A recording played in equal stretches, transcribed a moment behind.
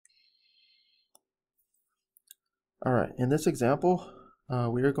All right, in this example,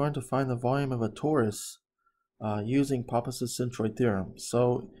 we are going to find the volume of a torus using Pappus's centroid theorem.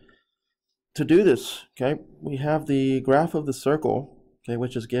 So to do this, okay, we have the graph of the circle, okay,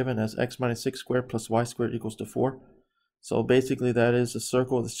 which is given as x minus 6 squared plus y squared equals to 4. So basically that is a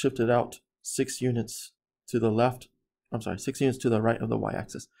circle that's shifted out 6 units to the left, 6 units to the right of the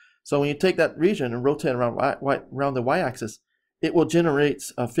y-axis. So when you take that region and rotate around around the y-axis, it will generate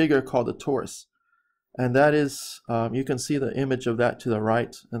a figure called a torus. And that is, you can see the image of that to the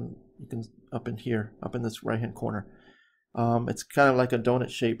right, and you can up in here, up in this right-hand corner. It's kind of like a donut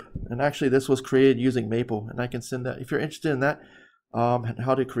shape, and actually this was created using Maple, and I can send that if you're interested in that,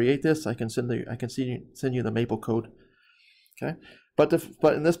 how to create this. I can send you the Maple code. Okay, but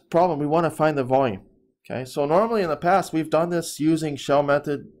in this problem we want to find the volume. Okay, so normally in the past we've done this using shell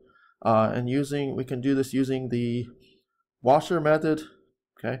method, and we can do this using the washer method.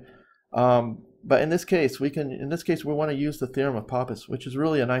 Okay. But in this case, we want to use the theorem of Pappus, which is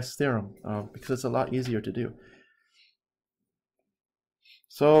really a nice theorem because it's a lot easier to do.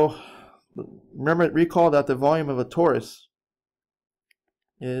 So recall that the volume of a torus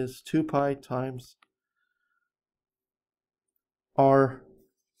is 2 pi times r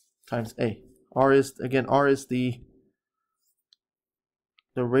times a. R is the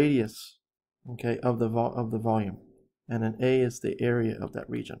radius, okay, of the volume, and then a is the area of that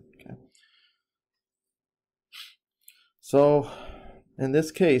region. Okay. So in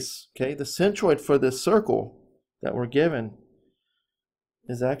this case, okay, the centroid for this circle that we're given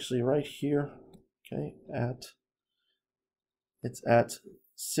is actually right here, okay, it's at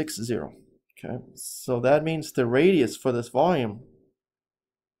 6, 0. Okay, so that means the radius for this volume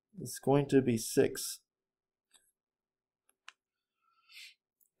is going to be 6.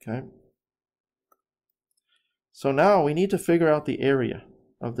 Okay, so now we need to figure out the area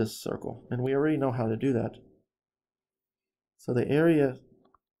of this circle, and we already know how to do that. So the area,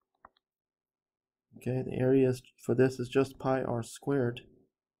 okay, the area for this is just pi r squared.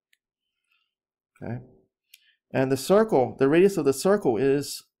 Okay, and the circle, the radius of the circle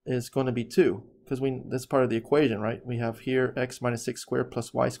is going to be 2, because that's part of the equation, right? We have here x minus 6 squared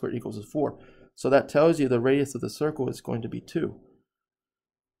plus y squared equals 4. So that tells you the radius of the circle is going to be 2.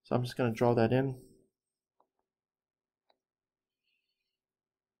 So I'm just going to draw that in.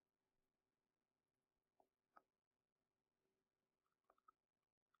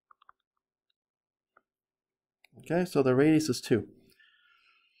 Okay, so the radius is 2.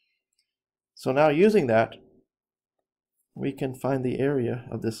 So now using that, we can find the area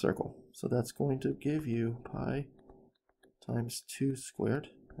of this circle. So that's going to give you pi times 2 squared,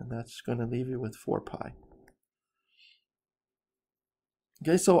 and that's going to leave you with 4 pi.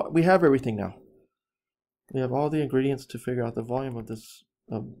 Okay, so we have everything now. We have all the ingredients to figure out the volume of this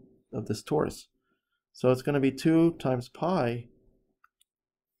torus. So it's going to be 2 times pi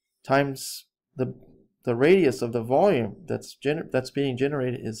times the radius of the volume that's being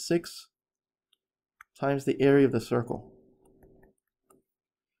generated is 6 times the area of the circle.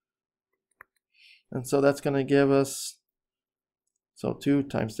 And so that's going to give us, so 2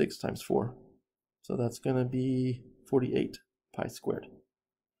 times 6 times 4. So that's going to be 48 pi squared.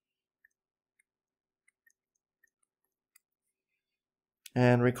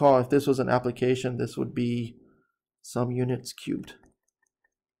 And recall, if this was an application, this would be some units cubed.